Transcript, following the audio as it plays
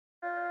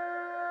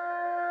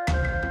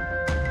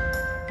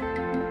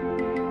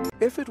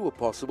If it were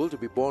possible to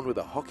be born with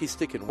a hockey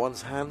stick in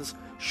one's hands,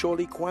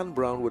 surely Kwan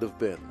Brown would have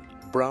been.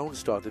 Brown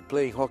started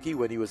playing hockey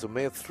when he was a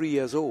mere 3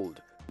 years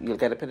old. You'll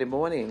get up in the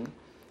morning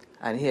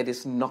and hear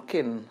this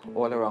knocking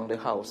all around the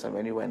house, and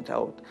when you went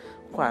out,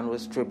 Kwan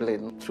was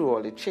dribbling through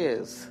all the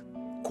chairs.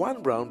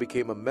 Kwan Brown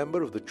became a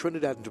member of the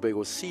Trinidad and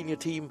Tobago senior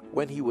team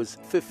when he was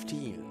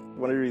 15.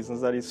 One of the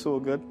reasons that he's so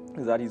good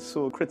is that he's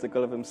so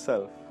critical of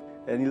himself.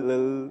 Any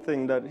little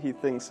thing that he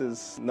thinks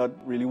is not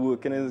really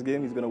working in his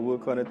game, he's going to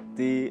work on it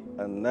day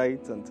and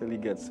night until he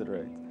gets it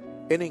right.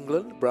 In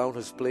England, Brown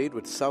has played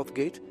with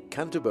Southgate,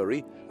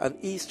 Canterbury and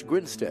East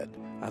Grinstead,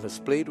 and has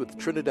played with the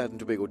Trinidad and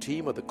Tobago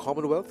team at the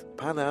Commonwealth,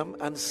 Pan Am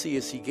and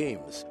CSC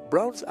Games.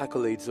 Brown's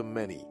accolades are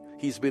many.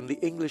 He's been the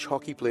English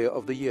Hockey Player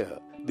of the Year,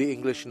 the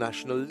English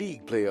National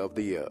League Player of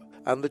the Year,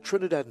 and the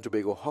Trinidad and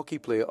Tobago Hockey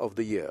Player of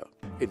the Year.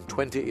 In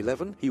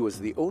 2011, he was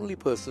the only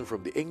person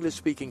from the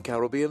English-speaking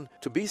Caribbean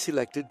to be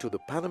selected to the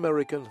Pan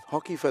American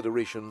Hockey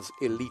Federation's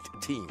elite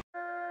team.